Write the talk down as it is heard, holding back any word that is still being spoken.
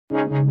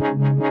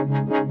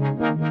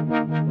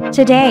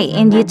Today,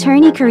 in the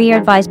Attorney Career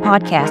Advice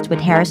podcast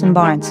with Harrison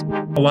Barnes.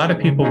 A lot of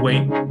people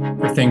wait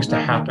for things to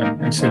happen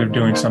instead of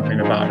doing something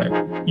about it.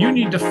 You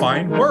need to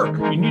find work.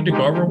 You need to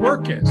go where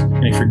work is.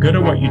 And if you're good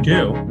at what you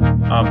do,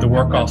 the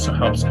work also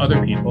helps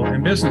other people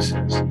and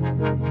businesses.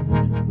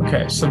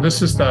 Okay, so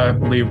this is, I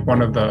believe,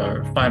 one of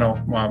the final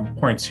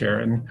points here.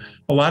 And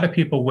a lot of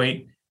people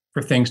wait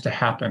for things to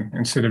happen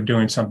instead of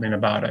doing something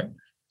about it.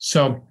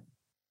 So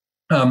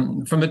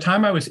from the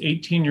time I was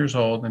 18 years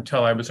old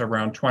until I was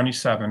around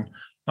 27,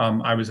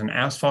 I was an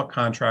asphalt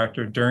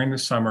contractor during the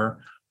summer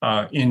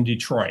in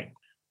Detroit.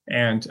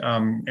 And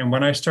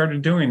when I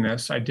started doing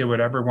this, I did what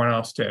everyone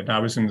else did. I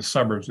was in the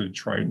suburbs of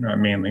Detroit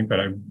mainly, but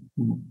I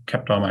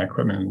kept all my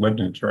equipment and lived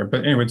in Detroit.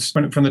 But anyways,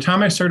 from the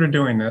time I started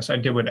doing this, I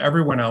did what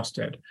everyone else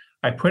did.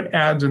 I put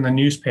ads in the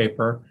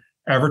newspaper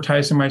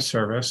advertising my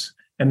service,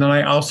 and then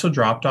I also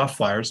dropped off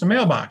flyers in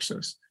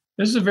mailboxes.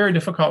 This is a very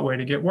difficult way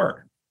to get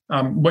work.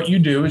 What you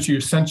do is you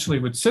essentially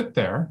would sit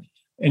there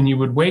and you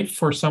would wait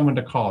for someone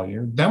to call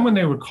you. Then when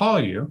they would call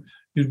you,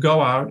 you'd go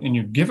out and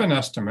you'd give an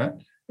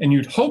estimate, and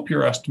you'd hope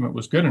your estimate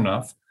was good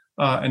enough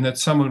and that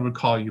someone would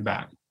call you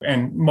back.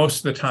 And most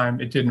of the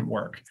time, it didn't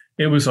work.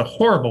 It was a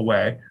horrible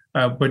way,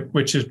 but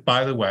which is,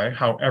 by the way,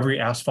 how every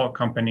asphalt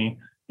company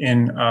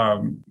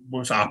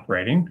was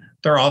operating.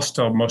 They're all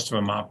still, most of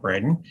them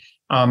operating.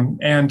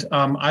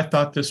 I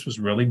thought this was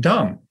really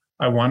dumb.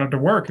 I wanted to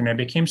work, and I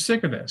became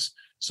sick of this.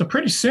 So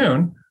pretty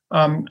soon,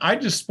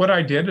 what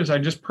I did is I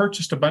just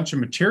purchased a bunch of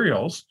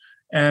materials,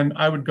 and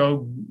I would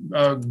go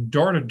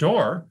door to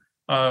door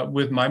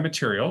with my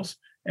materials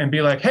and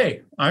be like,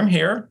 hey, I'm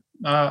here.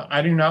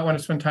 I do not want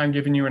to spend time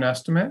giving you an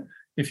estimate.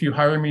 If you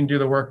hire me and do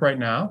the work right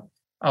now,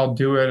 I'll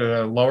do it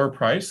at a lower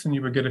price than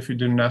you would get if you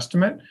did an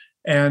estimate.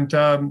 And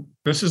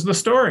this is the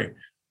story.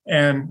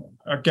 And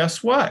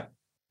guess what?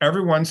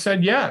 Everyone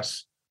said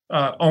yes.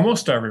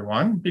 Almost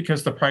everyone,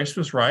 because the price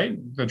was right.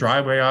 The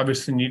driveway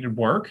obviously needed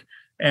work.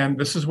 And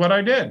this is what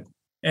I did.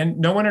 And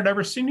no one had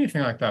ever seen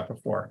anything like that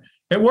before.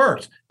 It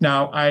worked.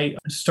 Now, I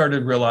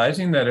started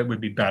realizing that it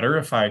would be better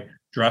if I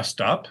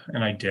dressed up,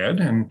 and I did,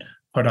 and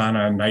put on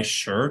a nice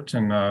shirt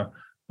and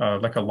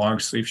like a long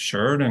sleeve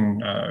shirt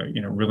and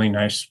really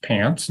nice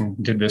pants, and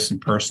did this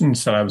in person and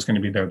said I was going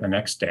to be there the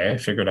next day. I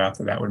figured out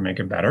that would make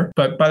it better.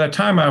 But by the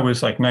time I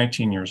was like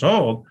 19 years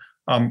old,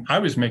 I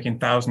was making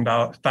thousands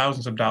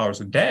of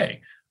dollars a day.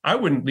 I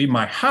wouldn't leave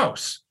my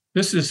house.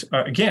 This is,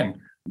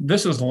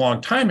 this is a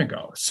long time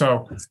ago.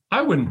 So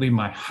I wouldn't leave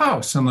my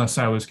house unless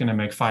I was going to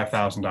make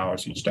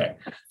 $5,000 each day.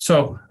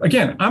 So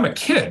again, I'm a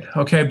kid,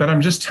 okay, but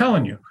I'm just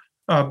telling you,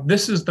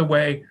 this is the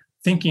way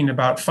thinking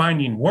about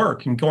finding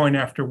work and going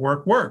after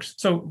work works.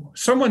 So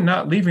someone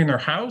not leaving their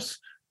house,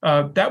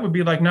 that would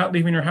be like not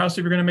leaving your house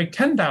if you're going to make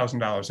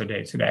 $10,000 a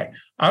day today.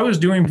 I was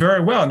doing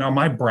very well. Now, am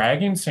I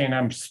bragging, saying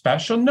I'm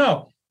special?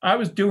 No, I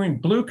was doing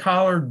blue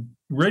collar,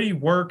 gritty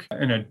work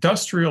in an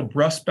industrial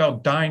Rust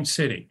Belt dying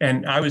city,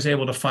 and I was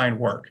able to find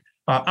work.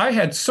 I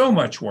had so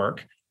much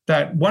work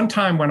that one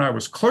time when I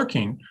was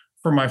clerking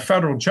for my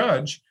federal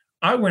judge,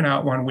 I went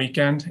out one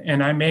weekend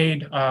and I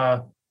made,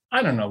 I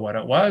don't know what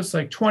it was,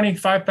 like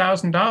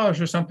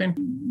 $25,000 or something,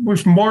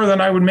 which more than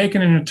I would make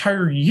in an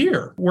entire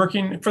year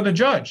working for the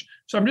judge.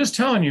 So I'm just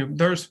telling you,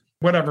 there's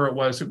whatever it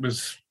was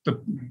the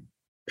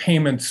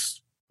payments,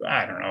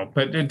 I don't know,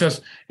 but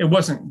it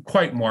wasn't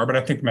quite more, but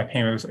I think my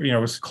payment was,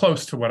 was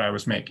close to what I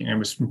was making. It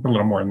was a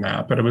little more than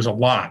that, but it was a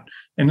lot.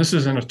 And this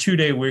is in a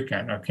 2-day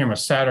weekend. I came a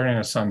Saturday and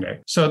a Sunday.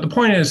 So the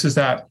point is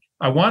that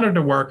I wanted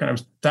to work,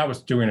 and that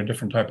was doing a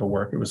different type of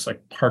work. It was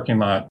like parking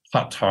lot,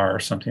 hot tar or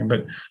something.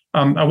 But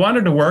I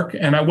wanted to work,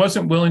 and I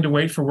wasn't willing to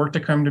wait for work to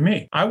come to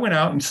me. I went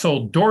out and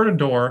sold door to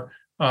door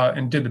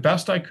and did the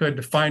best I could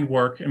to find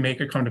work and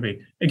make it come to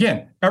me.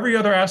 Again, every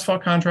other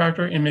asphalt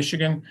contractor in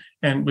Michigan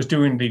and was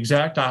doing the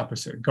exact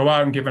opposite. Go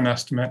out and give an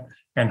estimate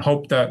and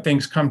hope that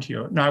things come to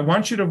you. Now, I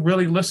want you to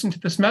really listen to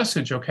this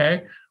message,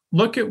 okay?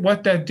 Look at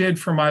what that did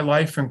for my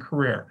life and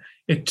career.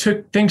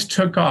 Things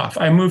took off.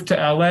 I moved to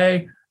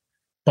LA,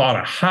 bought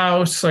a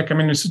house.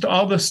 It's just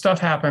all this stuff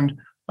happened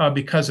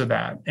because of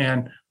that.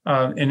 And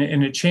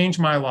it changed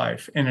my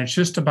life. And it's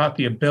just about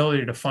the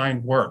ability to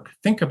find work.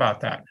 Think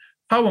about that.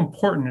 How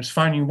important is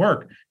finding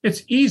work?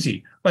 It's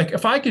easy. Like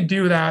if I could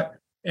do that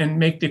and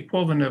make the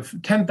equivalent of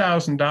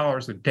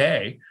 $10,000 a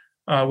day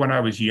when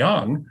I was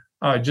young,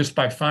 just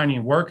by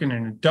finding work in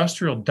an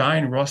industrial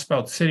dying Rust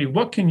Belt city,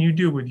 what can you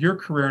do with your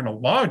career in a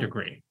law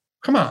degree?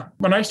 Come on.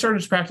 When I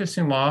started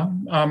practicing law,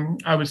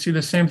 I would see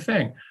the same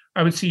thing.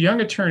 I would see young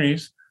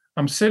attorneys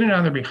sitting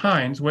on their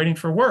behinds waiting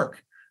for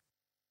work.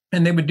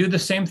 And they would do the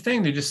same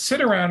thing. They just sit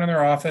around in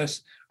their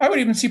office. I would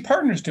even see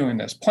partners doing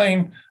this,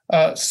 playing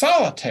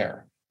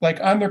solitaire, like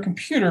on their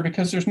computer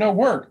because there's no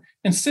work.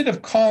 Instead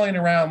of calling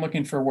around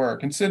looking for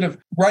work, instead of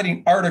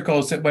writing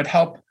articles that would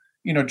help,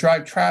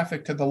 drive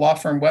traffic to the law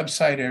firm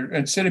website, or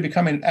instead of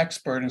becoming an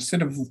expert,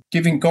 instead of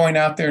going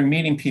out there and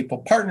meeting people,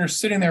 partners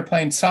sitting there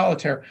playing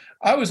solitaire.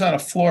 I was on a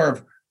floor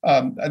of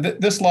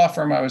this law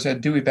firm I was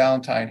at, Dewey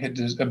Ballantyne, had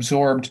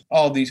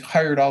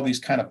hired all these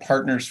kind of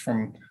partners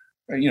from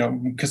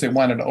because they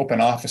wanted to open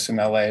office in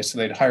LA. So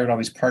they'd hired all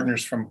these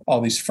partners from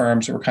all these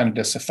firms that were kind of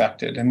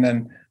disaffected. And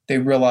then they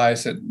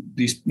realized that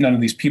none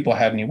of these people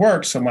had any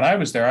work. So when I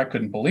was there, I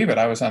couldn't believe it.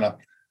 I was on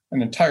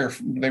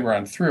they were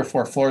on 3 or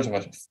 4 floors of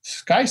a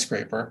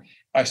skyscraper.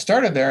 I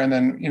started there, and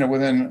then,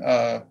 within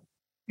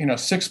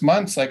 6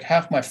 months, like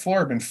half my floor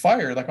had been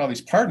fired, like all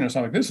these partners.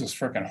 I'm like, this is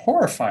freaking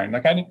horrifying.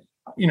 Like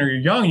you're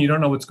young, you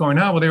don't know what's going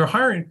on. Well, they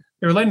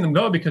were letting them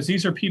go because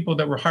these are people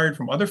that were hired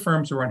from other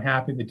firms who were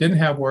unhappy. They didn't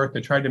have work. They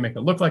tried to make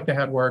it look like they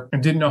had work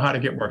and didn't know how to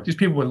get work. These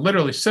people would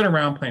literally sit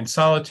around playing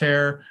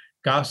solitaire,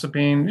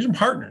 gossiping. These are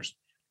partners.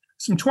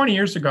 Some 20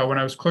 years ago, when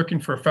I was clerking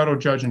for a federal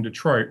judge in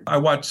Detroit, I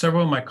watched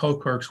several of my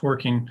co-clerks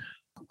working,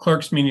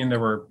 clerks meaning there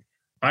were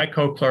I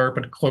co-clerk,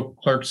 but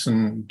clerks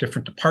in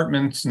different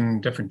departments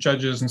and different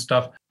judges and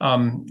stuff,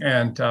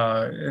 and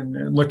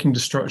looking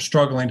to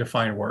struggling to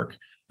find work.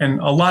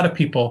 And a lot of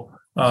people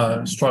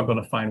struggle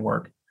to find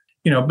work.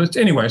 But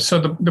anyway, so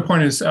the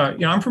point is,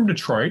 I'm from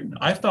Detroit.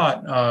 I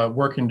thought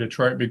working in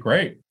Detroit would be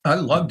great. I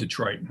love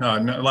Detroit.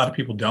 A lot of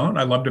people don't.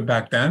 I loved it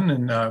back then,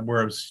 and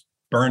where I was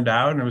burned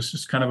out, and it was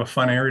just kind of a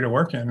fun area to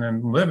work in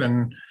and live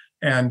in.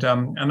 And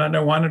I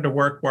wanted to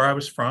work where I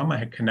was from. I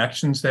had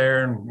connections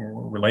there and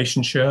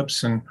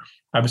relationships, and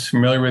I was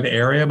familiar with the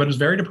area, but it was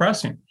very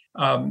depressing.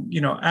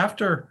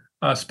 After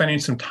spending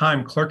some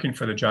time clerking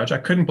for the judge, I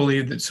couldn't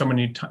believe that so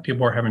many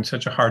people were having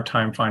such a hard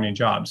time finding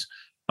jobs.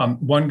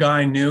 One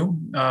guy I knew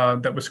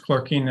that was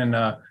clerking in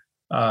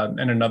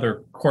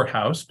another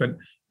courthouse, but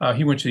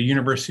he went to the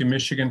University of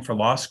Michigan for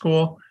law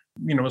school.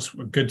 Was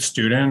a good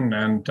student,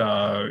 and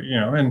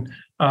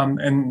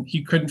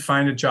he couldn't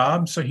find a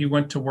job, so he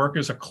went to work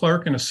as a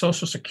clerk in a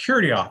Social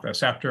Security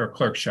office after a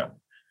clerkship.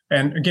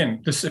 And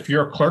again, if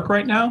you're a clerk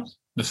right now,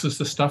 this is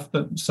the stuff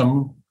that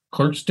some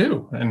clerks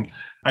do. And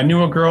I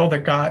knew a girl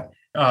that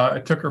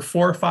it took her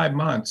 4 or 5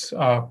 months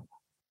to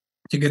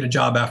get a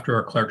job after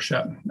a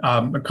clerkship.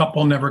 A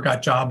couple never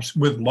got jobs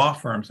with law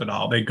firms at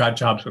all. They got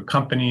jobs with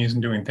companies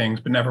and doing things,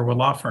 but never with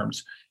law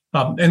firms.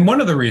 And one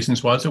of the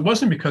reasons was it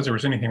wasn't because there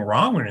was anything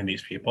wrong with any of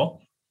these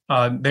people.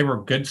 They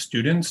were good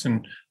students,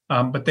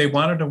 but they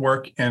wanted to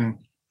work in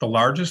the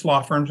largest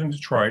law firms in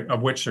Detroit,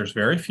 of which there's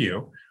very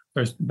few.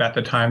 At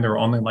the time, there were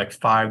only like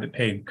 5 that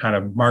paid kind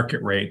of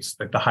market rates,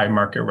 like the high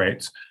market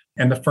rates.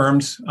 And the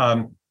firms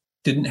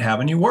didn't have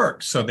any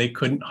work, so they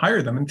couldn't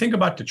hire them. And think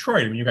about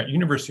Detroit. I mean, you've got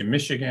University of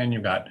Michigan,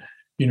 you've got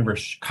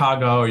University of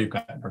Chicago, you've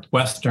got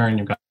Northwestern,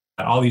 you've got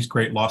all these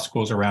great law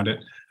schools around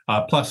it.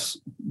 Plus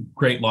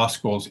great law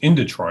schools in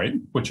Detroit,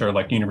 which are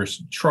like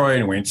University of Detroit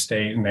and Wayne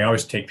State, and they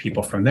always take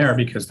people from there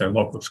because they're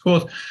local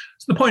schools.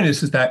 So the point is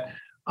that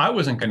I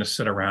wasn't going to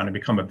sit around and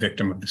become a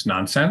victim of this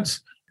nonsense.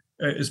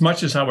 As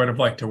much as I would have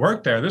liked to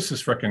work there, this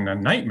is freaking a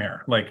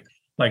nightmare. Like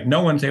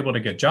no one's able to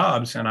get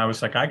jobs, and I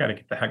was like, I got to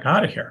get the heck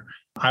out of here.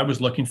 I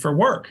was looking for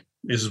work.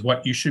 This is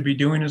what you should be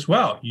doing as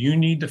well. You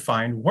need to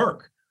find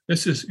work.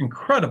 This is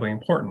incredibly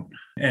important,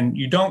 and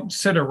you don't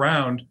sit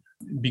around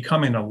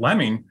becoming a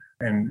lemming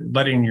and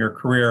letting your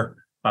career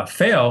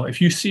fail if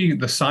you see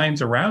the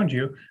signs around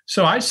you.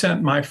 So I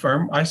sent my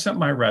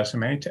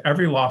resume to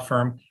every law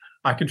firm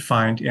I could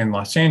find in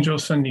Los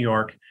Angeles and New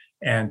York.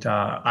 And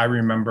I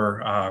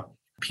remember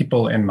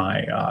people in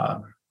my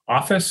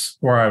office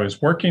where I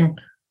was working,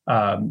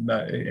 and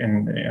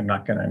I'm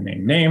not going to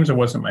name names. It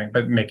wasn't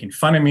but making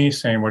fun of me,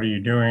 saying, "What are you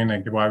doing?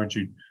 Like, why would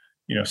you?"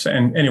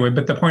 And anyway,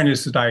 but the point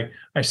is that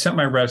I sent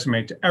my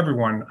resume to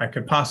everyone I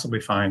could possibly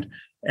find,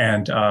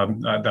 and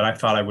that I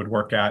thought I would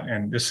work at.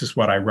 And this is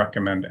what I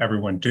recommend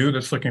everyone do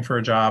that's looking for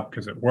a job,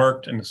 because it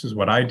worked. And this is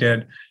what I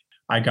did.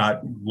 I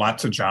got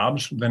lots of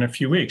jobs within a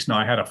few weeks. Now,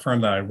 I had a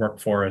firm that I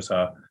worked for as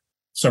a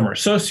summer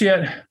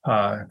associate,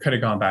 could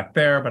have gone back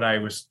there, but I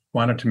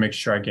wanted to make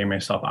sure I gave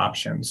myself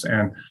options.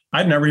 And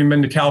I'd never even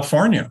been to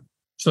California.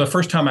 So the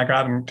first time I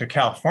got into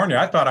California,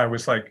 I thought I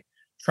was like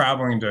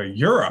traveling to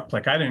Europe.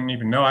 Like I didn't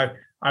even know.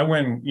 I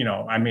went,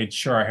 I made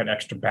sure I had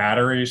extra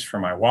batteries for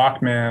my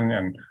Walkman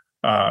and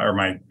or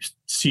my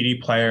CD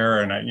player.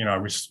 And I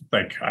was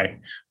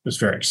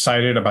very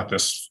excited about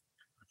this,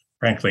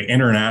 frankly,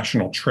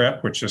 international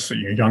trip, which is a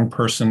young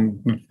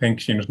person who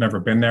thinks has never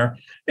been there.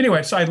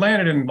 Anyway, so I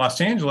landed in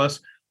Los Angeles.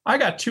 I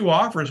got 2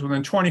 offers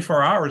within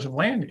 24 hours of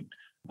landing.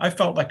 I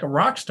felt like a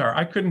rock star.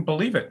 I couldn't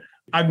believe it.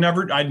 I'd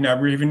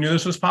never even knew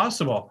this was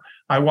possible.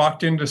 I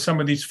walked into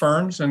some of these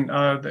firms and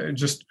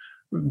just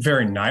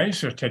very nice.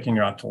 They're taking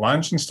you out to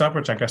lunch and stuff,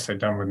 which I guess they'd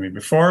done with me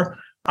before.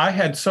 I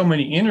had so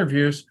many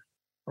interviews,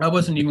 I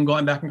wasn't even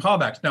going back and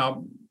callbacks.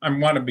 Now, I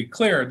want to be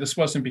clear, this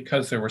wasn't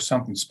because there was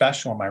something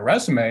special on my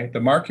resume. The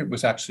market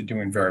was actually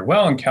doing very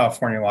well in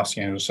California and Los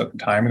Angeles at the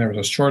time, and there was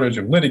a shortage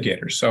of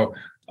litigators. So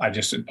I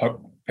just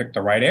picked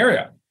the right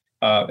area.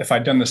 If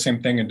I'd done the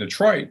same thing in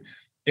Detroit,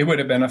 it would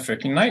have been a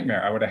freaking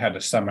nightmare. I would have had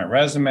to send my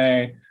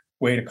resume,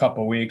 wait a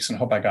couple of weeks and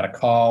hope I got a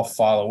call,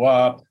 follow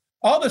up.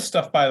 All this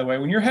stuff, by the way,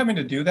 when you're having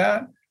to do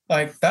that,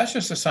 that's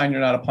just a sign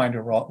you're not applying to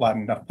a lot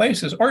enough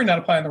places, or you're not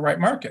applying in the right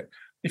market.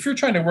 If you're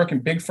trying to work in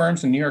big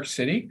firms in New York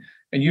City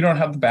and you don't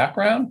have the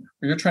background,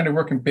 or you're trying to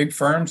work in big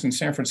firms in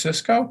San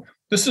Francisco,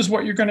 this is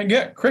what you're going to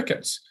get: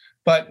 crickets.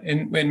 But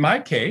in my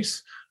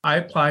case, I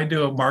applied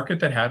to a market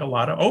that had a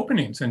lot of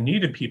openings and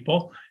needed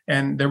people.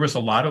 And there was a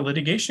lot of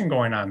litigation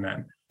going on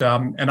then.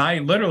 And I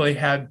literally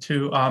had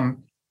to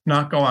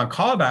not go on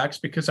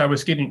callbacks because I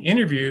was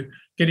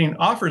getting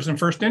offers in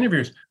first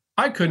interviews.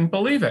 I couldn't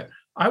believe it.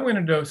 I went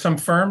into some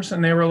firms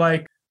and they were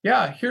like,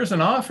 yeah, here's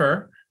an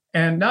offer.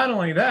 And not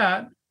only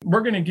that,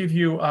 we're going to give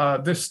you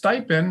this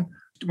stipend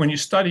when you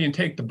study and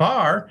take the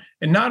bar.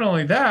 And not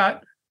only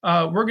that,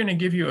 we're going to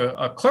give you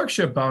a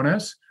clerkship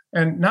bonus.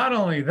 And not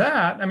only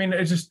that, I mean,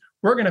 it's just,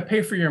 we're going to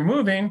pay for your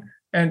moving.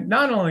 And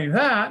not only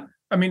that,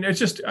 I mean, it's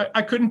just,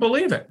 I couldn't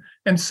believe it.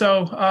 And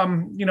so,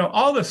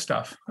 all this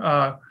stuff,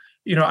 I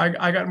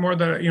got more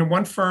than,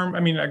 one firm, I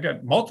mean, I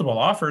got multiple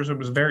offers. It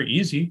was very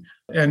easy.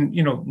 And,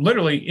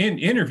 literally in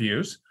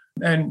interviews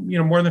and,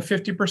 more than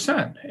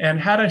 50%. And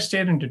had I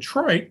stayed in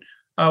Detroit,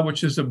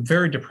 which is a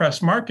very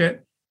depressed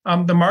market,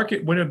 the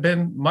market would have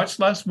been much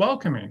less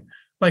welcoming.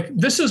 Like,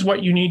 this is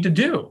what you need to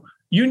do.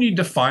 You need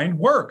to find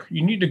work.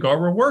 You need to go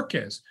where work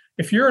is.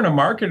 If you're in a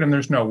market and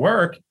there's no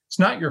work, it's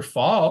not your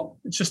fault.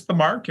 It's just the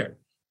market.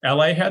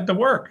 LA had the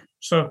work.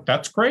 So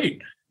that's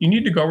great. You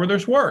need to go where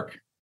there's work.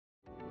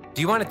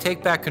 Do you want to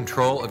take back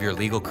control of your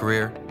legal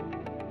career?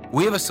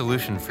 We have a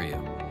solution for you.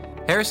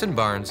 Harrison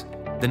Barnes,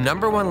 the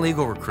 #1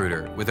 legal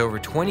recruiter with over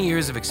 20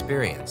 years of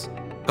experience,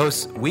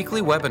 hosts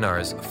weekly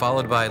webinars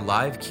followed by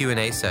live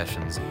Q&A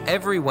sessions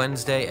every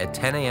Wednesday at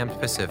 10 a.m.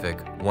 Pacific,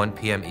 1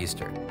 p.m.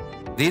 Eastern.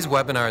 These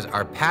webinars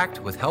are packed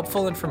with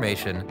helpful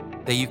information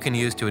that you can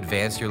use to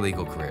advance your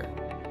legal career.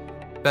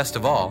 Best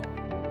of all,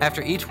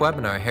 after each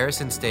webinar,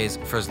 Harrison stays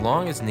for as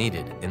long as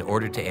needed in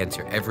order to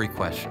answer every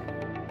question.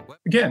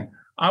 Again,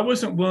 I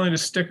wasn't willing to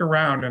stick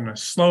around in a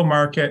slow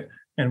market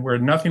and where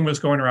nothing was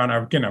going around.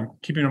 Again, I'm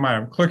keeping in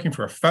mind, I'm clerking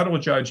for a federal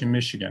judge in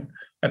Michigan.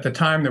 At the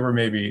time, there were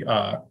maybe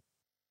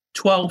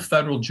 12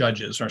 federal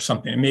judges or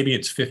something. Maybe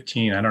it's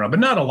 15, I don't know, but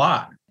not a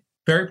lot.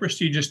 Very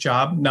prestigious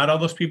job. Not all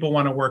those people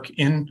want to work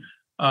in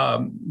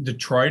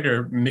Detroit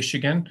or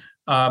Michigan,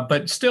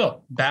 but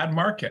still, bad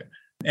market.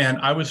 And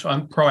I was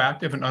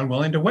proactive and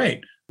unwilling to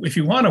wait. If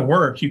you want to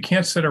work, you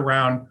can't sit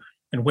around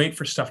and wait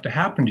for stuff to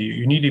happen to you.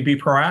 You need to be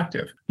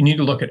proactive. You need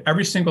to look at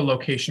every single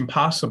location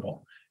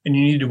possible, and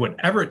you need to do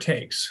whatever it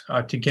takes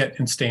to get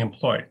and stay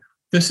employed.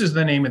 This is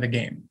the name of the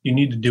game. You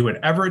need to do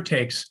whatever it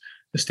takes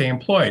to stay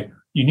employed.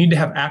 You need to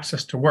have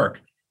access to work.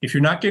 If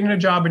you're not getting a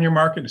job in your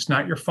market, it's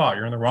not your fault.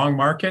 You're in the wrong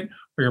market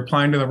or you're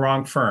applying to the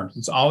wrong firms.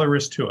 It's all there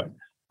is to it.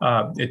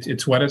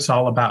 It's what it's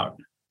all about.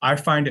 I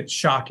find it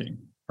shocking,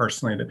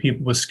 personally, that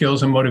people with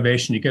skills and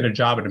motivation to get a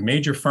job at a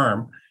major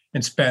firm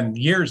and spend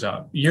years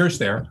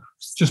there,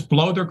 just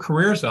blow their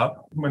careers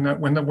up when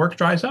the work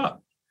dries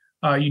up.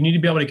 You need to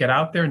be able to get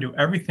out there and do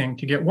everything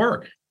to get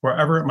work,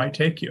 wherever it might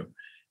take you.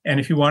 And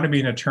if you want to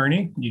be an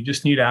attorney, you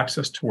just need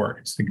access to work.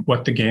 It's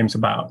what the game's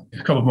about.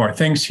 A couple more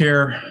things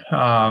here.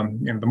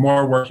 The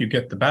more work you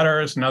get, the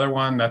better is another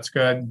one. That's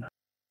good.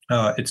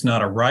 It's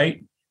not a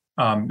right.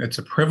 It's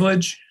a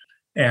privilege.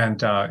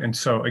 And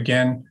so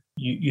again,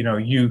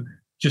 you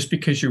just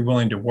because you're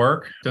willing to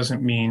work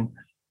doesn't mean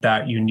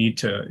that you need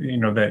to,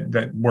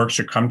 that work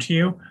should come to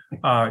you.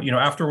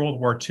 After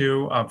World War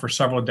II, for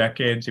several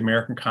decades, the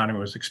American economy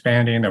was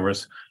expanding. There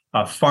was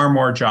far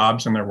more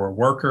jobs than there were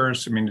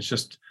workers. I mean, it's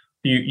just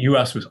the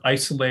U.S. was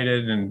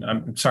isolated, and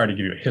I'm sorry to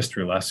give you a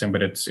history lesson,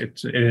 but it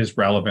is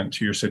relevant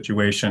to your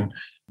situation.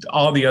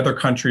 All the other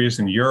countries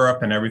in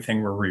Europe and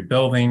everything were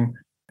rebuilding.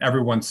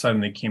 Everyone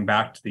suddenly came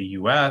back to the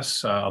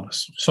U.S., all the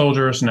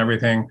soldiers and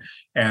everything,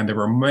 and there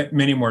were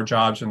many more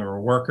jobs than there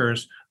were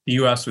workers. The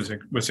U.S.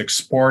 was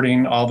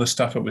exporting all the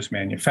stuff it was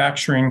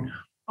manufacturing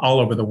all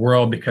over the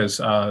world because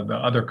the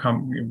other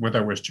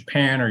whether it was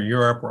Japan or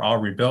Europe, were all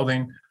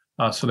rebuilding.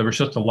 So there was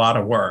just a lot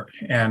of work.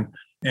 And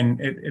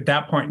at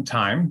that point in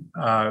time,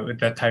 at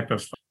that type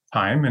of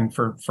time, and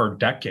for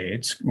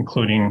decades,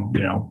 including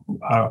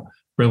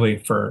really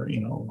for a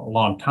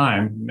long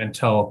time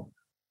until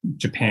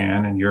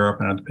Japan and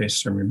Europe and other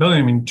places are rebuilding.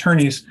 I mean,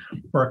 attorneys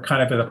were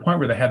kind of at a point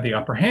where they had the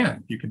upper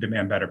hand. You could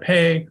demand better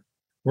pay,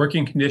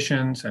 working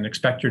conditions, and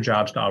expect your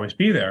jobs to always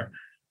be there.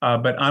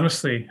 But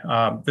honestly,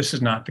 this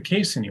is not the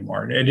case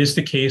anymore. It is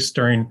the case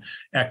during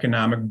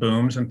economic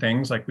booms and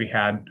things like we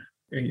had,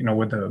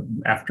 with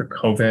after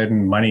COVID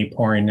and money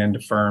pouring into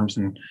firms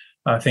and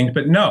things.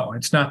 But no,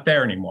 it's not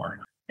there anymore.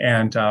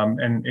 And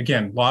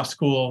again, law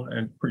school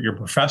and your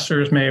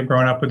professors may have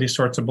grown up with these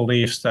sorts of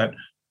beliefs that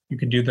you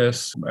could do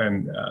this,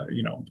 and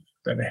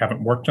that they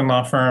haven't worked in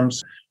law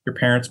firms. Your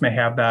parents may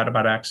have that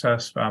about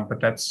access, but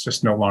that's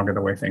just no longer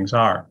the way things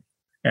are.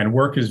 And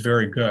work is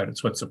very good.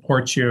 It's what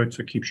supports you. It's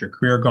what keeps your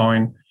career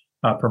going,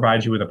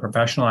 provides you with a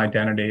professional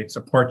identity. It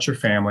supports your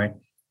family.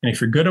 And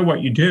if you're good at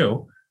what you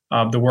do,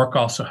 the work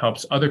also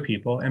helps other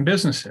people and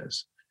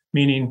businesses,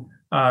 meaning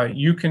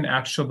you can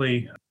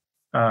actually,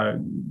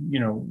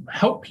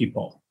 help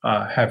people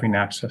having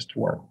access to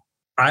work.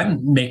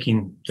 I'm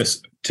making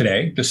this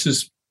today. This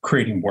is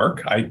creating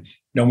work.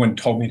 No one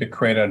told me to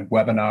create a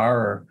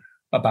webinar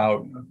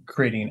about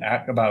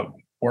about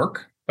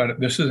work,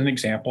 but this is an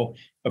example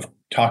of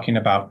talking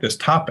about this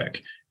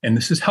topic, and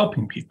this is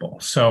helping people.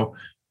 So,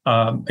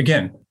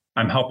 Again,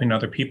 I'm helping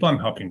other people. I'm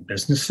helping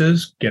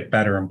businesses get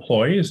better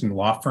employees and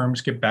law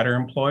firms get better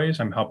employees.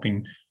 I'm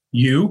helping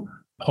you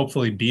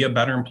hopefully be a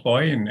better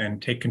employee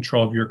and take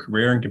control of your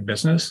career and get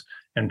business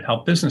and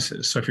help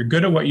businesses. So if you're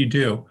good at what you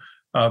do,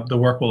 the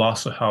work will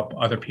also help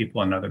other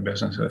people and other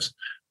businesses.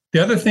 The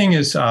other thing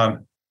is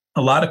a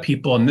lot of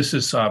people, and this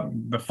is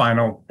the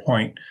final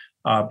point,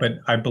 but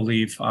I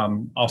believe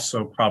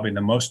also probably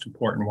the most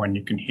important one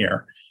you can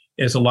hear,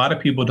 is a lot of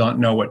people don't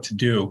know what to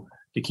do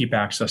to keep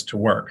access to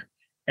work.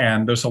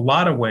 And there's a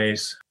lot of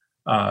ways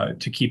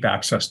to keep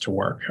access to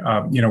work.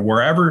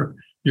 Wherever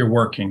you're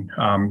working,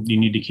 you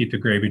need to keep the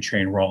gravy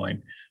train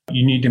rolling.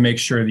 You need to make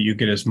sure that you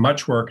get as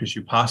much work as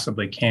you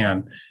possibly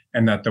can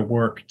and that the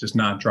work does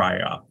not dry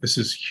up. This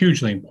is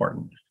hugely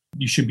important.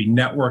 You should be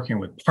networking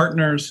with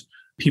partners,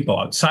 people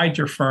outside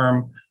your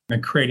firm,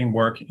 and creating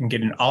work and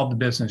getting all the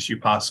business you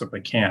possibly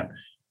can.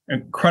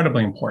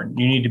 Incredibly important.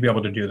 You need to be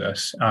able to do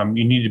this.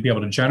 You need to be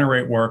able to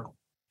generate work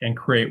and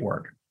create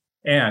work.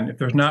 And if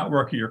there's not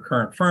work at your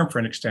current firm for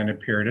an extended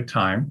period of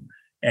time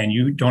and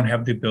you don't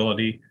have the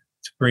ability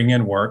to bring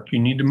in work, you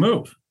need to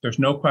move. There's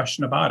no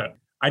question about it.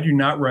 I do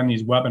not run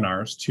these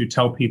webinars to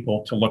tell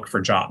people to look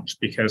for jobs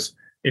because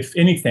if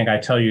anything, I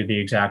tell you the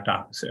exact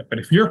opposite. But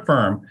if your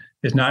firm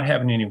is not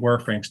having any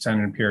work for an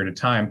extended period of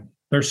time,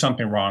 there's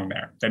something wrong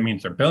there. That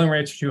means their billing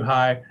rates are too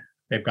high.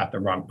 They've got the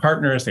wrong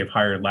partners. They've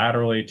hired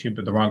laterally to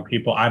the wrong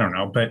people. I don't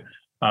know, but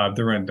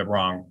they're in the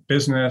wrong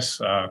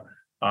business.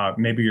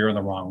 Maybe you're in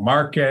the wrong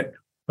market,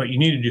 but you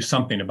need to do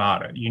something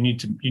about it. You need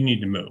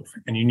to move,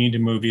 and you need to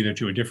move either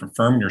to a different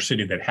firm in your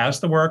city that has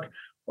the work,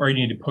 or you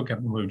need to pick up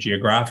and move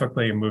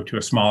geographically and move to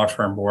a smaller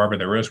firm wherever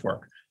there is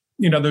work.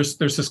 There's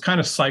this kind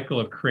of cycle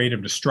of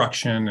creative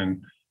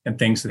destruction and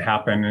things that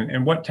happen.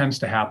 And what tends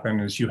to happen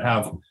is you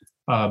have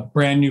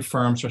brand new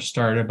firms are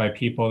started by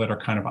people that are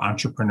kind of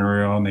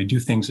entrepreneurial and they do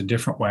things a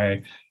different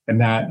way,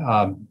 and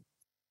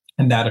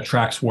that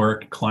attracts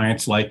work.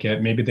 Clients like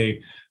it. Maybe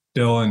they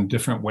bill in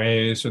different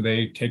ways, or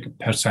they take a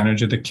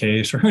percentage of the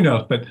case, or who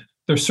knows. But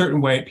there's certain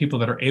people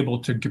that are able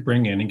to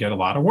bring in and get a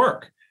lot of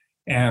work,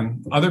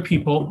 and other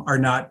people are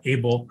not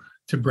able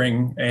to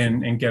bring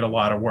in and get a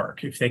lot of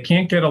work. If they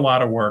can't get a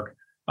lot of work,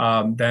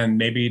 then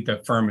maybe the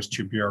firm is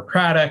too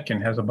bureaucratic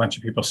and has a bunch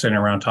of people sitting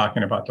around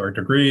talking about their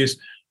degrees.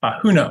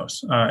 Who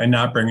knows, and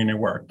not bringing in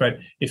work. But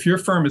if your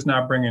firm is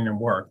not bringing in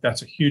work,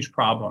 that's a huge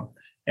problem.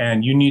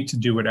 And you need to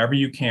do whatever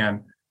you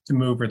can to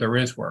move where there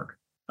is work.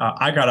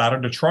 I got out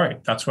of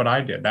Detroit. That's what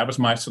I did. That was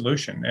my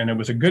solution. And it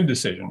was a good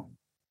decision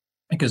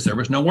because there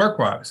was no work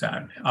where I was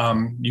at.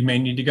 You may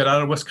need to get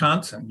out of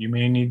Wisconsin. You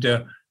may need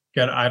to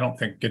I don't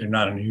think getting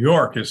out of New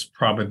York is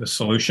probably the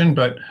solution,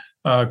 but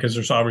because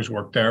there's always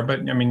work there.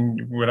 But I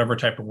mean, whatever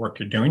type of work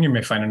you're doing, you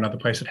may find another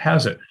place that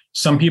has it.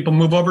 Some people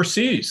move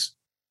overseas.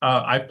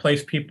 I've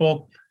placed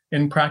people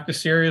in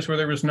practice areas where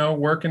there was no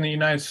work in the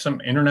United States, some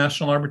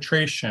international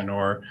arbitration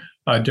or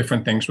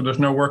different things where there's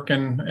no work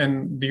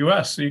in the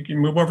US. So you can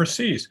move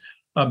overseas,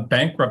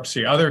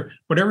 bankruptcy,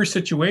 whatever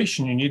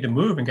situation you need to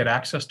move and get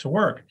access to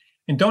work.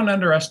 And don't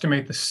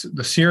underestimate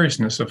the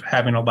seriousness of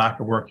having a lack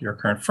of work at your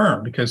current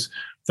firm, because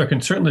there can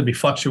certainly be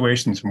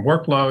fluctuations in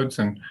workloads,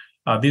 and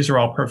these are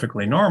all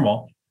perfectly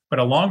normal. But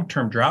a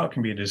long-term drought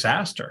can be a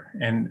disaster,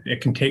 and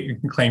it can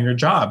claim your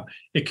job.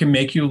 It can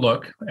make you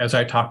look, as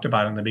I talked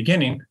about in the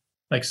beginning,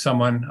 like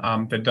someone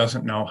that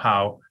doesn't know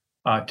how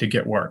to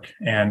get work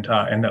and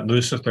that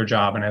loses their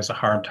job and has a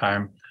hard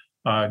time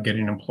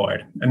getting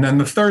employed. And then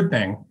the third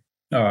thing,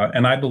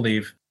 and I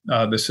believe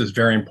this is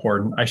very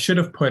important. I should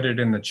have put it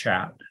in the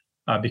chat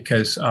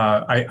because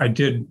I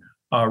did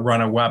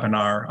run a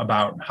webinar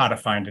about how to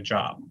find a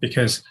job,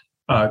 because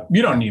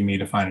you don't need me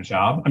to find a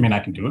job. I mean, I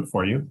can do it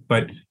for you,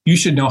 but you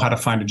should know how to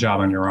find a job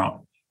on your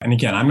own. And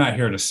again, I'm not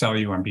here to sell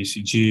you on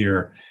BCG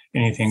or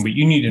anything, but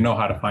you need to know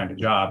how to find a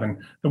job. And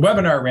the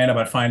webinar I ran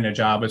about finding a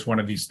job is one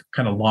of these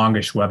kind of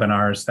longish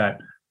webinars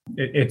that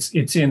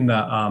it's in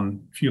the,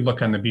 if you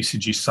look on the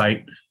BCG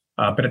site,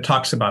 but it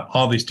talks about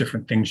all these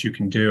different things you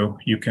can do.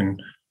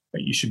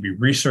 You should be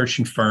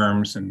researching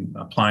firms and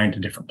applying to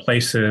different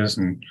places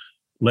and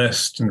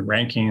lists and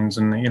rankings,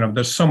 and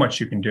there's so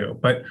much you can do.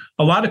 But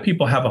a lot of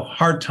people have a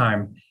hard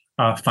time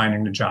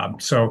finding a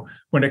job. So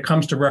when it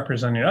comes to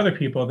representing other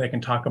people, they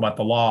can talk about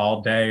the law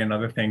all day and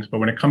other things. But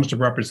when it comes to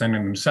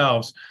representing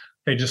themselves,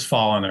 they just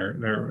fall on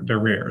their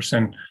rears.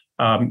 And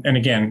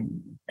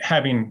again,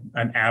 having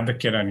an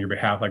advocate on your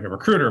behalf, like a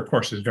recruiter, of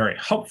course, is very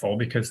helpful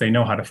because they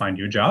know how to find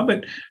you a job.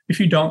 But if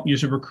you don't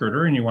use a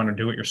recruiter and you want to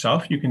do it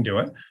yourself, you can do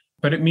it.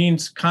 But it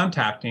means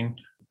contacting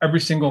every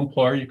single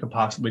employer you could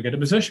possibly get a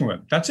position with.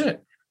 That's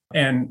it.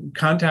 And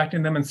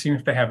contacting them and seeing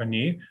if they have a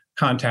need,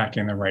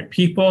 contacting the right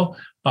people,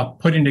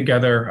 putting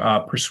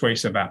together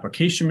persuasive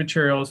application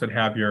materials that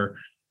have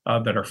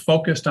that are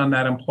focused on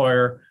that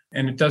employer.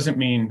 And it doesn't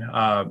mean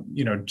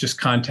just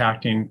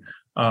contacting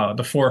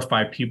the 4 or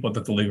 5 people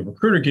that the legal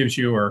recruiter gives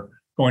you or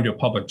going to a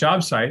public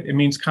job site. It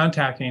means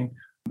contacting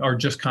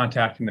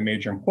the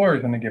major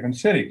employers in a given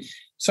city.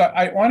 So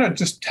I want to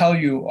just tell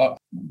you,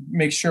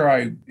 make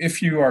sure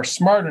if you are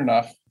smart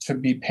enough to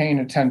be paying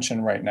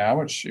attention right now,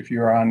 which if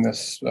you're on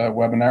this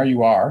webinar,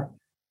 you are.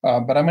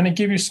 But I'm going to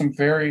give you some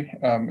very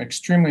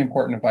extremely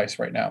important advice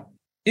right now.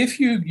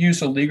 If you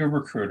use a legal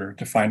recruiter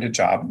to find a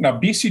job, now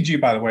BCG,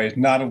 by the way, is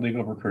not a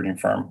legal recruiting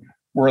firm.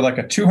 We're like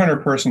a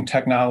 200-person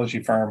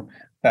technology firm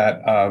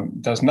that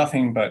does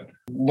nothing but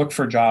look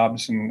for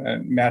jobs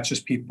and matches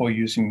people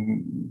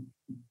using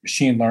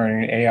machine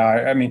learning,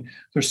 AI. I mean,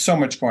 there's so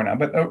much going on.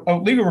 But a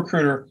legal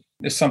recruiter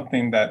is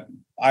something that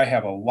I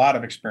have a lot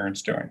of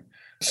experience doing.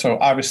 So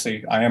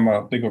obviously, I am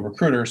a legal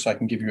recruiter, so I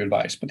can give you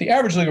advice. But the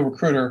average legal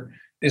recruiter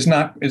is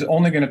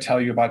only going to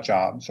tell you about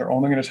jobs, or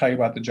only going to tell you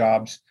about the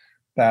jobs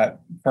that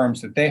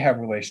firms that they have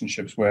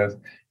relationships with.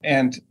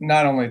 And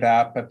not only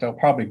that, but they'll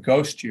probably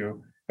ghost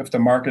you if the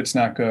market's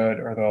not good,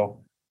 or they'll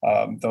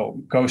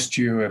ghost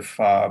you if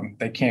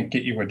they can't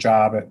get you a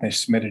job, if they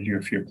submitted you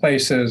a few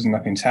places and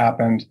nothing's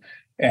happened.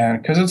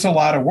 And because it's a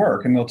lot of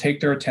work, and they'll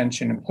take their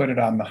attention and put it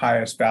on the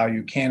highest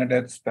value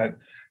candidates that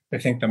they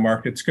think the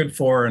market's good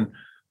for. And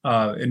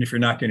if you're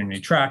not getting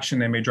any traction,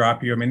 they may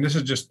drop you. I mean,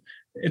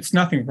 it's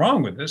nothing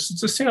wrong with this.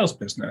 It's a sales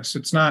business.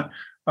 It's not,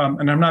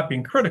 and I'm not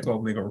being critical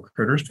of legal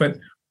recruiters, but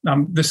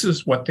this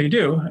is what they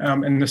do.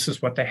 And this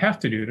is what they have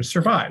to do to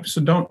survive.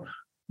 So don't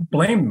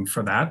blame them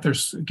for that.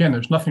 There's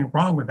nothing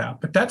wrong with that,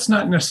 but that's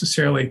not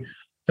necessarily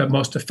the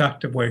most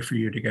effective way for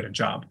you to get a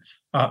job.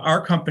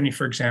 Our company,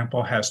 for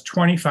example, has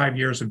 25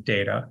 years of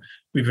data.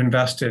 We've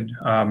invested,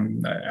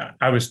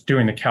 I was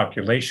doing the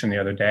calculation the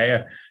other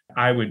day.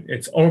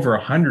 It's over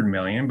 100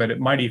 million, but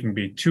it might even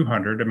be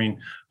 200. I mean,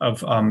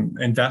 of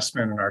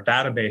investment in our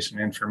database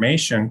and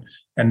information,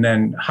 and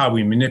then how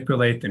we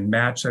manipulate and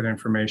match that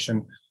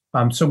information.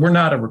 So we're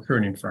not a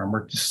recruiting firm.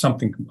 We're just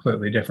something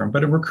completely different.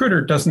 But a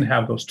recruiter doesn't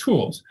have those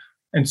tools.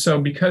 And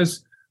so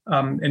because,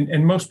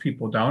 and most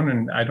people don't,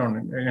 and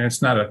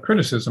it's not a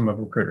criticism of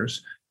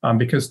recruiters,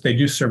 because they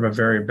do serve a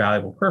very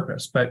valuable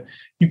purpose. But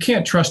you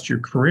can't trust your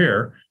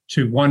career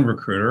to one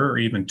recruiter or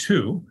even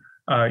two.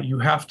 You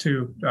have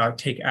to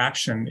take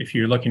action if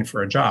you're looking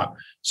for a job.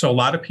 So a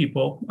lot of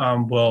people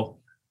will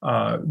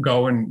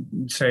go and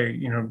say,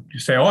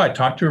 oh, I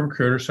talked to a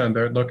recruiter, so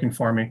they're looking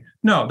for me.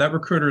 No, that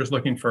recruiter is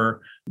looking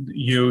for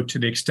you to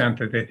the extent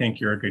that they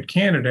think you're a good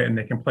candidate and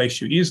they can place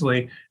you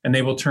easily, and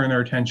they will turn their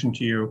attention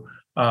to you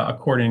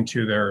according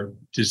to their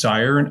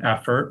desire and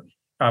effort.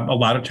 A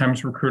lot of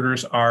times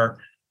recruiters are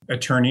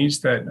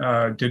attorneys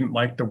that didn't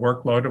like the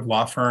workload of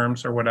law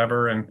firms or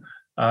whatever, and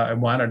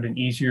wanted an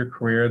easier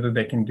career that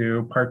they can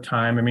do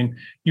part-time. I mean,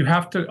 you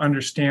have to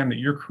understand that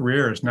your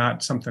career is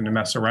not something to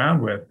mess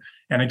around with.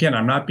 And again,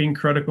 I'm not being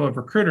critical of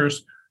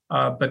recruiters,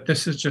 but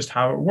this is just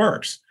how it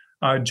works.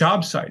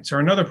 Job sites are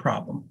another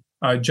problem.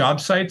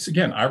 Job sites,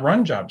 again, I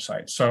run job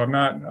sites. So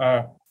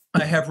I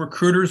have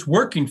recruiters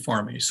working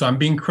for me. So I'm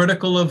being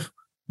critical of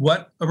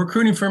what a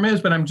recruiting firm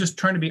is, but I'm just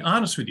trying to be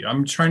honest with you. I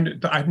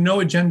have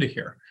no agenda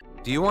here.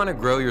 Do you want to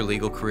grow your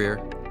legal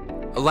career?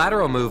 A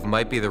lateral move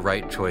might be the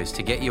right choice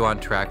to get you on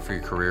track for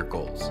your career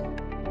goals.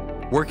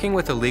 Working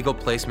with a legal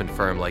placement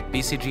firm like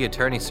BCG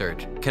Attorney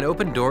Search can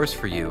open doors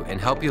for you and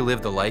help you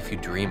live the life you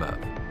dream of.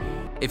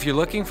 If you're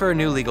looking for a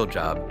new legal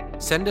job,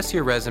 send us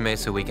your resume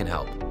so we can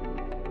help.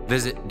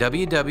 Visit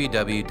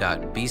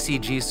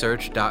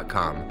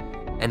www.bcgsearch.com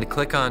and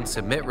click on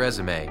Submit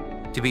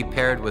Resume to be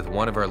paired with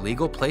one of our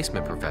legal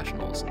placement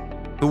professionals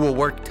who will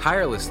work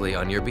tirelessly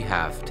on your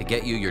behalf to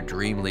get you your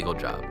dream legal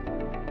job.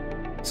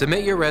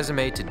 Submit your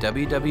resume to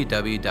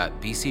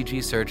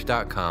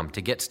www.bcgsearch.com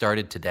to get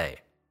started today.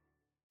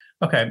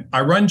 Okay,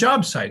 I run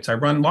job sites. I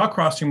run Law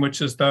Crossing,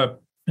 which is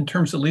in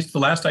terms, at least the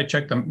last I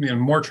checked,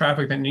 more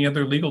traffic than any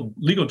other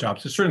legal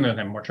jobs. It certainly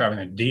doesn't have more traffic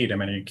than Indeed. I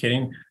mean, are you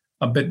kidding?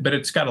 But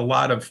it's got a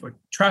lot of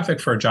traffic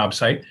for a job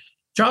site.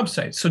 Job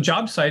sites. So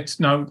job sites,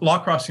 now Law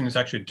Crossing is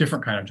actually a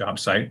different kind of job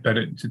site, but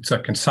it's a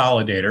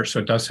consolidator. So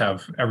it does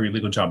have every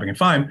legal job you can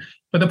find.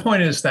 But the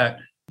point is that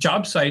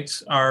job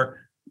sites are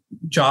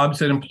jobs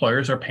that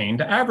employers are paying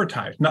to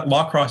advertise. Not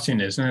Law Crossing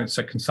isn't, it's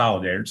a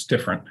consolidator, it's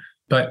different,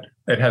 but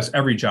it has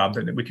every job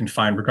that we can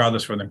find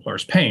regardless of what the employer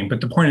is paying.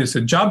 But the point is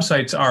that job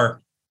sites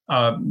are,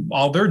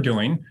 all they're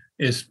doing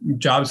is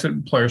jobs that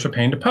employers are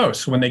paying to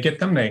post. So when they get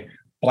them, they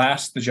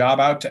blast the job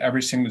out to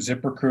every single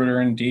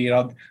ZipRecruiter, Indeed.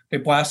 They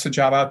blast the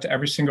job out to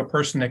every single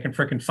person they can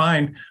frickin'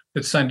 find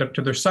that's signed up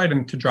to their site,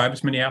 and to drive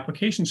as many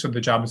applications to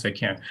the job as they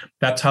can.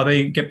 That's how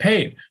they get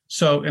paid.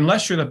 So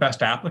unless you're the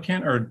best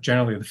applicant, or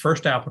generally the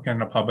first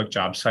applicant on a public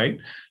job site,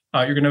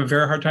 you're going to have a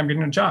very hard time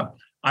getting a job.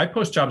 I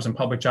post jobs on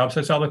public job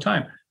sites all the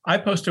time. I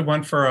posted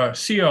one for a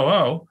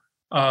COO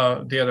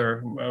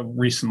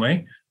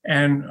recently,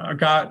 and I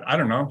got,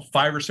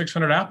 500 or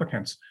 600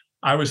 applicants.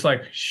 I was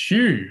like,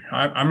 shoo,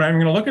 I'm not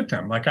even going to look at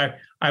them. Like, I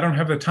don't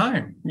have the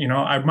time.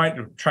 I might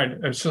have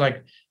tried. It's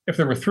like, if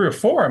there were 3 or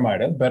 4, I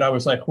might have, but I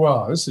was like,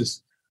 well, this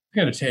is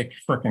going to take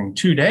freaking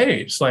 2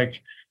 days.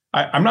 Like,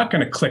 I'm not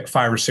going to click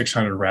 500 or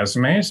 600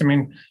 resumes. I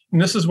mean, and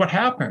this is what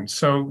happens.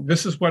 So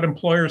this is what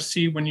employers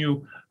see when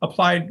you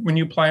apply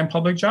on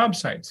public job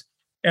sites,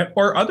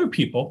 or other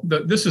people.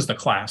 This is the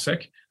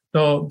classic.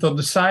 They'll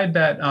decide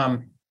that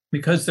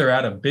because they're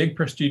at a big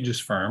prestigious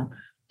firm,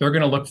 they're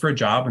going to look for a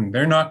job and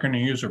they're not going to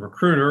use a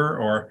recruiter,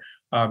 or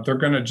they're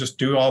going to just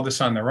do all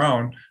this on their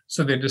own.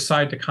 So they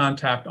decide to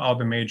contact all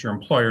the major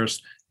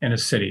employers in a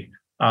city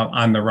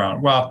on their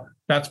own. Well,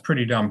 that's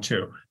pretty dumb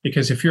too,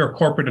 because if you're a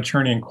corporate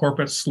attorney and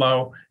corporate's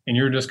slow and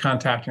you're just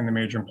contacting the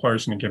major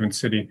employers in a given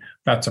city,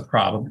 that's a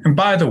problem. And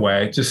by the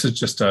way, this is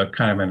just a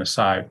kind of an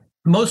aside.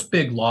 Most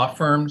big law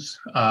firms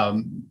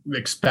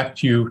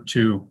expect you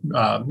to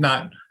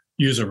not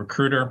use a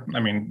recruiter.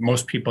 I mean,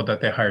 most people that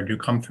they hire do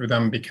come through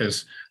them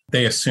because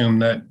they assume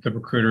that the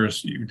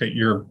recruiters that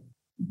you're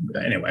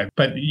anyway,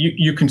 but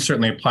you can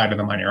certainly apply to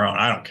them on your own.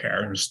 I don't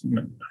care. There's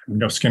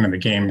no skin in the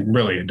game.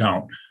 Really, you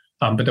don't.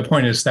 But the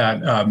point is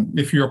that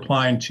if you're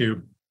applying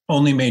to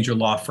only major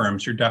law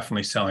firms, you're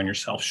definitely selling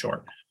yourself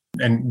short.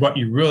 And what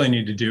you really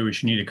need to do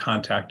is you need to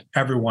contact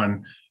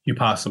everyone you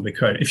possibly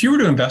could. If you were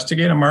to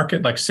investigate a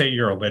market, like say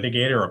you're a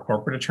litigator or a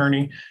corporate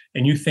attorney,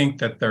 and you think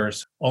that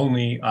there's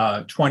only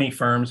 20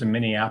 firms in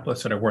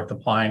Minneapolis that are worth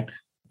applying,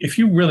 if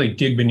you really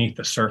dig beneath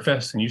the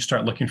surface and you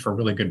start looking for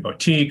really good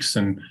boutiques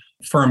and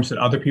firms that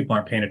other people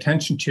aren't paying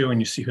attention to, and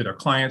you see who their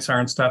clients are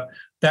and stuff,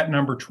 that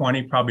number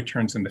 20 probably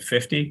turns into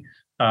 50.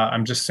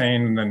 I'm just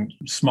saying, then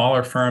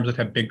smaller firms that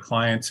have big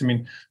clients. I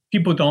mean,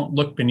 people don't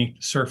look beneath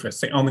the surface.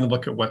 They only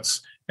look at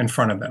what's in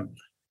front of them.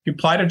 If you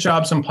apply to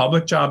jobs on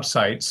public job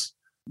sites,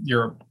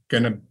 you're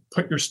going to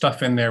put your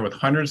stuff in there with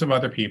hundreds of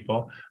other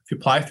people. If you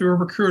apply through a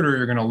recruiter,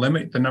 you're going to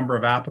limit the number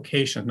of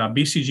applications. Now,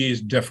 BCG is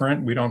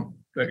different.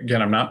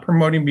 Again, I'm not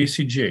promoting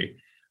BCG,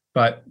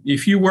 but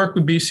if you work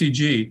with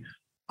BCG,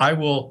 I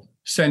will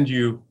send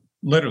you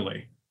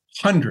literally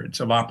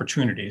hundreds of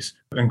opportunities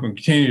and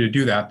continue to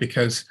do that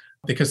because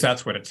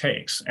that's what it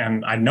takes.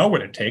 And I know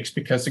what it takes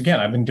because,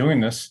 again, I've been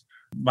doing this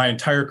my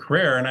entire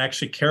career and I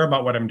actually care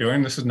about what I'm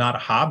doing. This is not a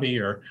hobby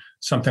or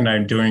something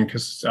I'm doing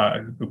because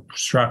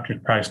structure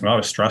pricing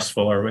is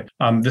stressful. Or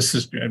this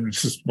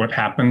is what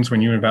happens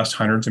when you invest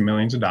hundreds of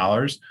millions of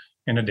dollars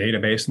in a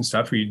database and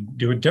stuff. You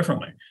do it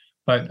differently.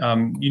 But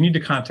you need to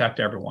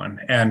contact everyone.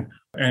 And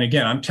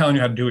again, I'm telling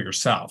you how to do it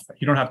yourself.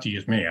 You don't have to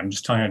use me. I'm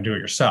just telling you how to do it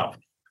yourself.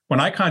 When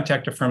I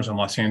contacted firms in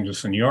Los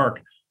Angeles and New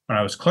York, when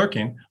I was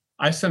clerking,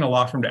 I sent a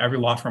law firm to every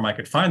law firm I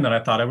could find that I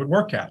thought I would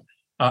work at.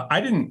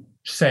 I didn't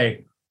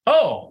say,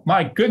 oh,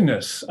 my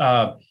goodness,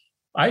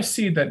 I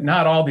see that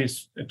not all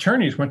these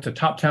attorneys went to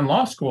top 10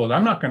 law schools.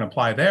 I'm not going to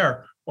apply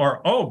there.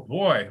 Or, oh,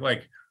 boy,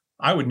 like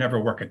I would never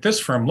work at this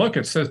firm. Look,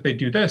 it says they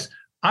do this.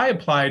 I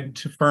applied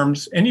to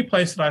firms, any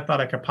place that I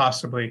thought I could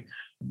possibly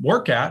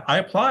work at, I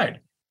applied.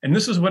 And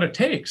this is what it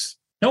takes.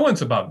 No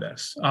one's above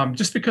this.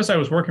 Just because I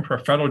was working for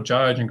a federal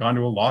judge and gone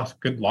to a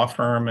good law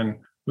firm and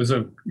was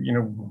a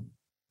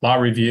law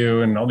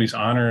review and all these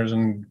honors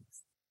and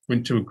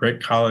went to a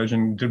great college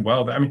and did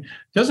well. I mean,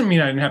 it doesn't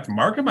mean I didn't have to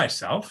market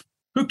myself.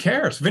 Who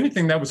cares? If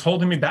anything, that was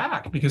holding me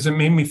back because it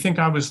made me think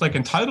I was like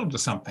entitled to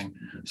something.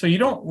 So you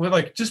don't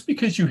like, just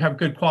because you have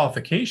good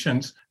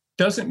qualifications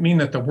doesn't mean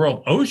that the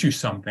world owes you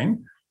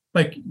something.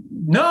 Like,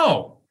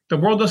 no, the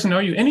world doesn't owe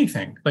you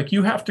anything. Like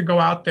you have to go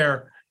out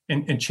there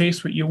and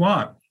chase what you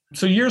want.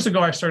 So years ago,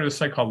 I started a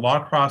site called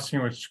Law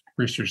Crossing, which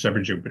researched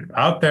every job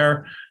out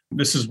there.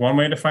 This is one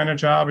way to find a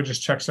job. It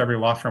just checks every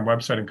law firm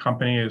website and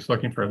company is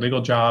looking for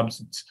legal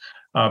jobs. It's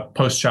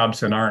post jobs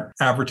that aren't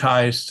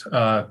advertised.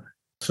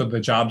 So the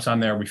jobs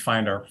on there we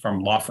find are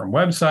from law firm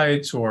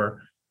websites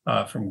or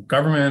from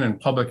government and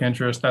public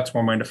interest. That's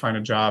one way to find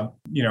a job.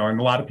 And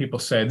a lot of people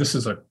say this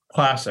is a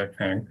classic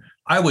thing.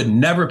 I would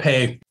never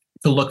pay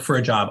to look for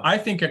a job. I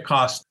think it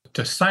costs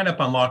to sign up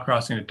on Law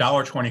Crossing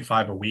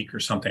 $1.25 a week or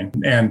something.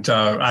 And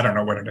I don't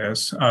know what it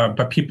is,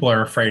 but people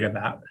are afraid of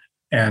that.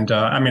 And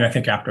I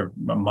think after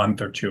a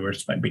month or two,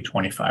 it might be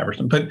 25 or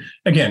something. But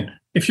again,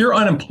 if you're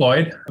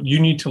unemployed, you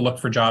need to look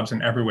for jobs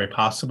in every way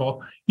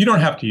possible. You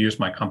don't have to use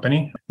my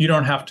company. You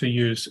don't have to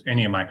use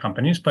any of my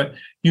companies, but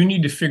you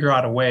need to figure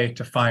out a way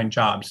to find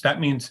jobs.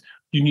 That means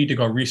you need to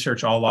go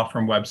research all law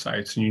firm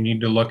websites, and you need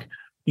to look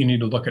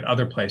at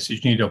other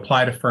places. You need to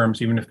apply to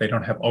firms, even if they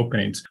don't have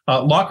openings.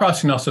 Law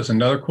Crossing also has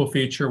another cool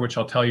feature, which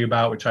I'll tell you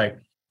about,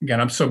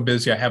 I'm so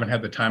busy, I haven't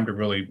had the time to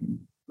really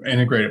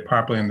integrate it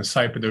properly on the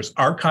site, but there's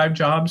archive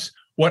jobs.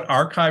 What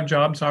archive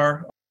jobs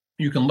are,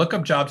 you can look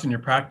up jobs in your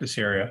practice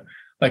area.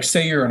 Like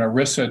say you're an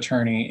ERISA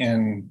attorney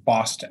in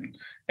Boston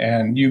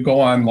and you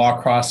go on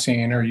Law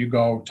Crossing or you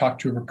go talk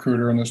to a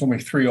recruiter and there's only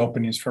 3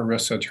 openings for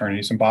ERISA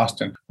attorneys in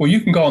Boston. Well, you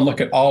can go and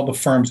look at all the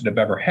firms that have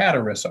ever had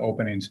ERISA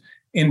openings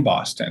in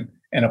Boston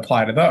and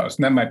apply to those.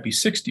 And that might be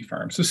 60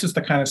 firms. This is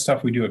the kind of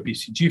stuff we do at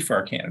BCG for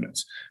our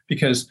candidates,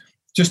 because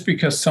just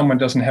because someone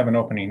doesn't have an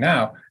opening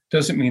now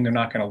doesn't mean they're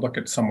not going to look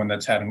at someone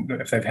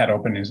if they've had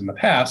openings in the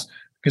past,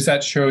 because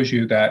that shows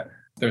you that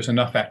there's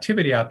enough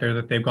activity out there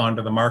that they've gone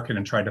to the market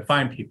and tried to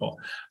find people.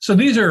 So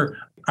these are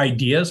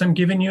ideas I'm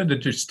giving you that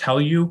just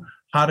tell you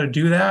how to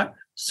do that.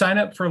 Sign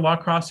up for Law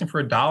Crossing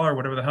for $1,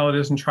 whatever the hell it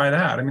is, and try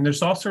that. I mean,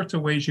 there's all sorts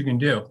of ways you can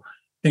do,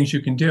 things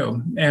you can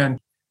do. And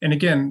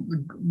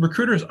again,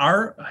 recruiters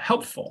are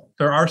helpful.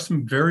 There are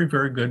some very,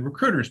 very good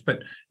recruiters,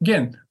 but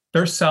again,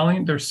 they're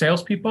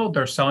salespeople,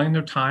 they're selling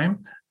their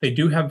time. They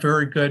do have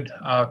very good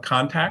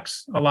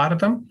contacts, a lot of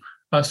them.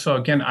 So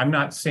again, I'm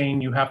not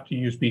saying you have to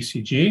use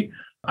BCG.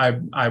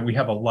 We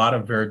have a lot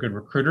of very good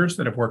recruiters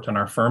that have worked on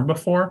our firm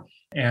before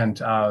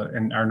and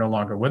are no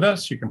longer with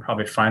us. You can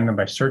probably find them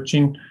by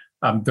searching.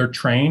 They're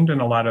trained in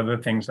a lot of the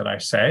things that I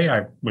say.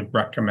 I would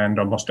recommend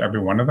almost every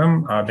one of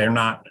them. They're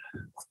not,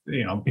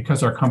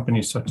 because our company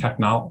is so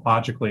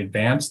technologically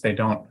advanced, they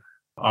don't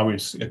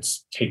always,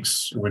 it's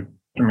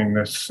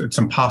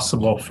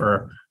impossible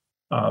for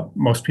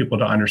most people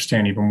to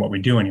understand even what we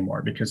do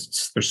anymore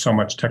because there's so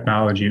much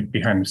technology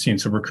behind the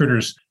scenes. So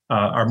recruiters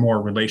are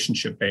more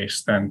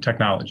relationship-based than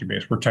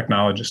technology-based. We're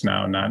technologists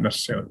now, not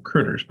necessarily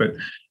recruiters, but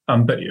a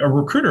good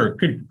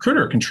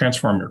recruiter can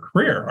transform your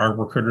career. Our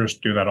recruiters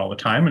do that all the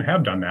time and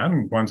have done that,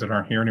 and ones that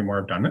aren't here anymore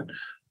have done it.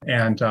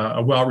 And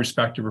a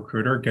well-respected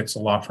recruiter gets a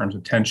law firm's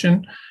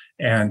attention,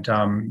 and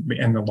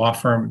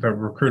the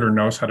recruiter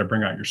knows how to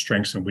bring out your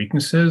strengths and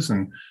weaknesses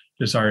and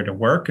desire to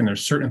work. And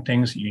there's certain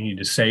things that you need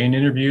to say in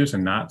interviews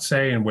and not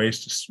say, and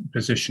ways to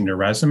position your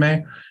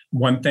resume.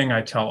 One thing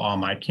I tell all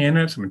my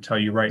candidates, I'm going to tell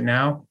you right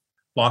now,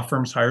 law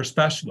firms hire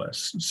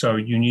specialists. So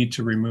you need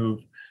to remove,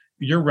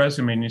 your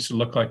resume needs to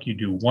look like you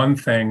do one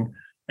thing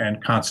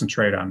and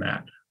concentrate on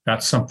that.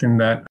 That's something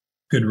that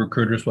good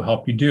recruiters will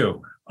help you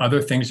do.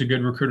 Other things that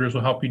good recruiters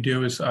will help you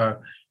do is,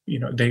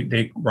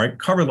 they write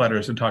cover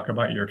letters and talk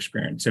about your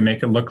experience. They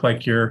make it look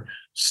like you're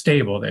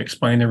stable. They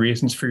explain the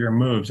reasons for your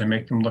moves. They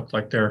make them look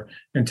like they're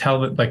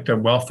intelligent, like they're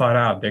well thought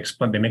out.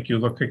 They make you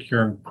look like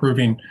you're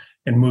improving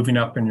and moving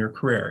up in your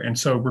career. And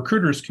so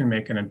recruiters can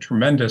make a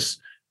tremendous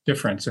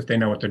difference if they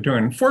know what they're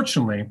doing.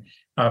 Unfortunately,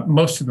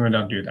 most of them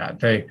don't do that.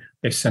 They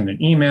send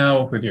an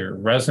email with your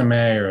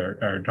resume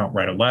or don't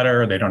write a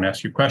letter. They don't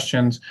ask you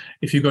questions.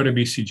 If you go to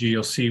BCG,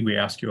 you'll see we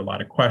ask you a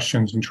lot of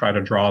questions and try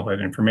to draw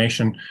that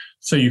information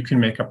so you can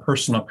make a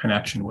personal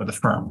connection with a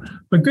firm.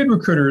 But good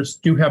recruiters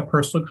do have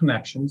personal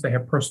connections. They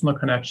have personal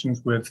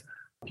connections with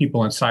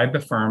people inside the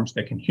firms.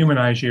 They can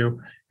humanize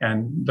you,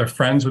 and they're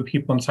friends with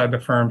people inside the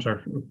firms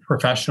or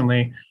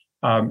professionally,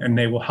 and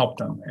they will help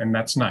them. And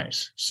that's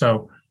nice.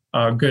 So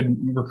a good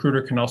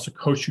recruiter can also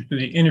coach you through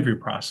the interview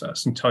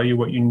process and tell you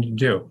what you need to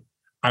do.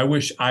 I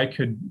wish I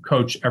could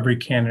coach every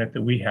candidate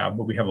that we have,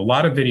 but we have a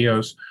lot of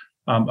videos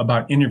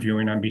about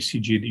interviewing on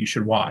BCG that you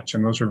should watch,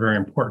 and those are very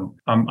important.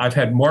 I've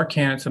had more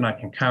candidates than I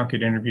can count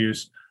at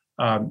interviews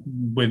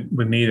with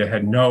me that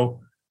had no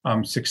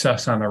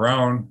success on their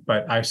own,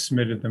 but I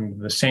submitted them to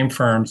the same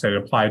firms they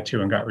applied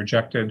to and got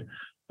rejected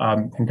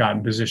and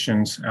gotten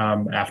positions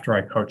after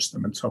I coached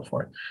them and so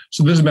forth.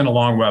 So this has been a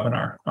long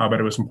webinar, but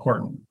it was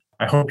important.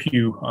 I hope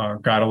you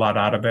got a lot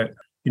out of it.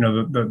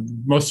 The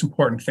most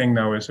important thing,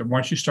 though, is that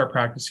once you start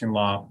practicing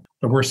law,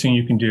 the worst thing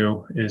you can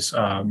do is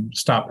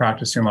stop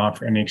practicing law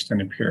for any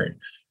extended period.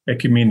 It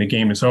could mean the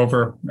game is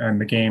over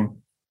and the game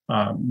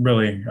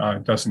really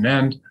doesn't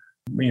end.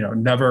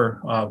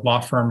 Law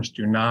firms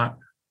do not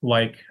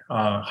like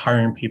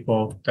hiring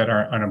people that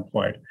are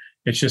unemployed.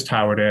 It's just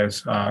how it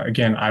is.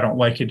 Again, I don't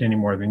like it any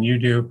more than you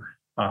do.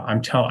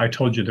 I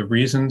told you the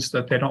reasons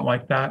that they don't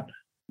like that.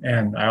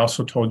 And I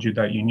also told you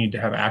that you need to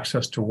have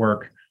access to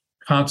work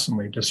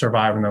constantly to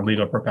survive in the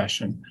legal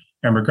profession.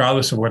 And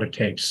regardless of what it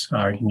takes,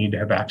 you need to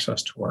have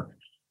access to work.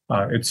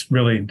 It's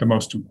really the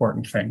most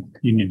important thing.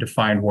 You need to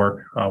find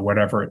work,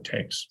 whatever it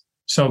takes.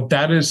 So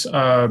that is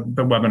the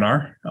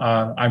webinar.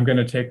 I'm going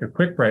to take a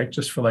quick break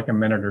just for like a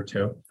minute or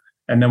two.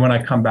 And then when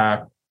I come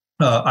back,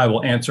 I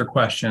will answer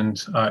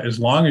questions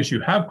as long as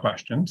you have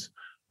questions,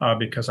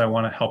 because I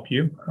want to help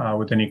you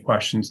with any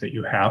questions that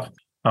you have.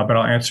 But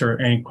I'll answer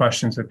any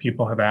questions that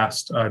people have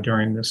asked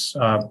during this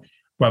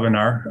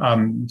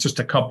webinar. Just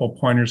a couple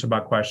pointers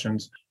about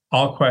questions.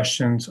 All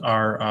questions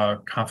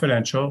are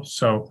confidential.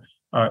 So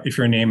if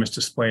your name is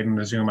displayed in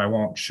the Zoom, I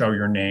won't show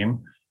your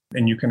name.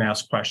 And you can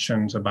ask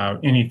questions about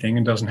anything.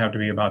 It doesn't have to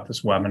be about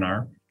this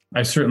webinar.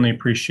 I certainly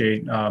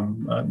appreciate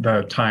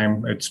the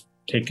time it's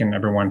taken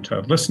everyone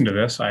to listen to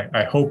this.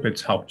 I hope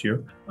it's helped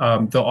you.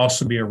 There'll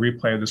also be a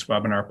replay of this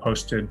webinar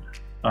posted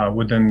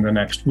within the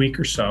next week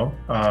or so,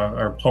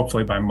 or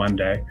hopefully by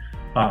Monday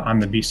on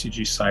the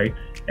BCG site.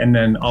 And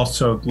then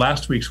also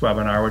last week's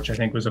webinar, which I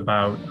think was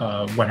about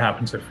what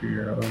happens if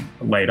you're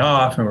laid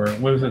off, or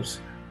what is it?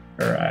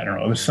 Or I don't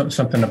know, there's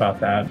something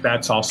about that.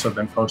 That's also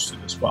been posted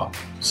as well.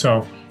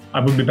 So I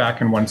will be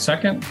back in 1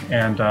 second,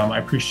 and I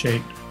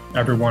appreciate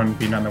everyone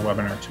being on the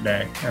webinar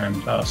today and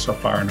so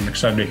far, and I'm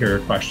excited to hear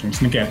your questions.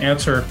 And again,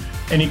 answer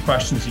any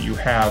questions that you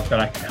have that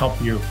I can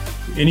help you.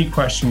 Any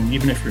question,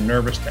 even if you're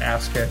nervous to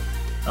ask it,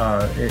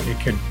 it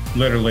could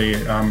literally,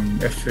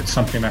 if it's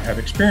something I have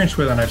experience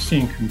with and I've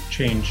seen can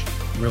change,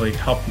 really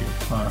help you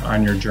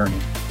on your journey.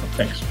 So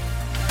thanks.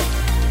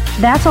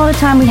 That's all the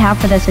time we have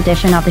for this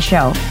edition of the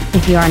show.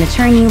 If you're an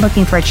attorney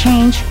looking for a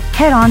change,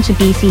 head on to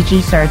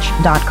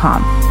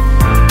bcgsearch.com.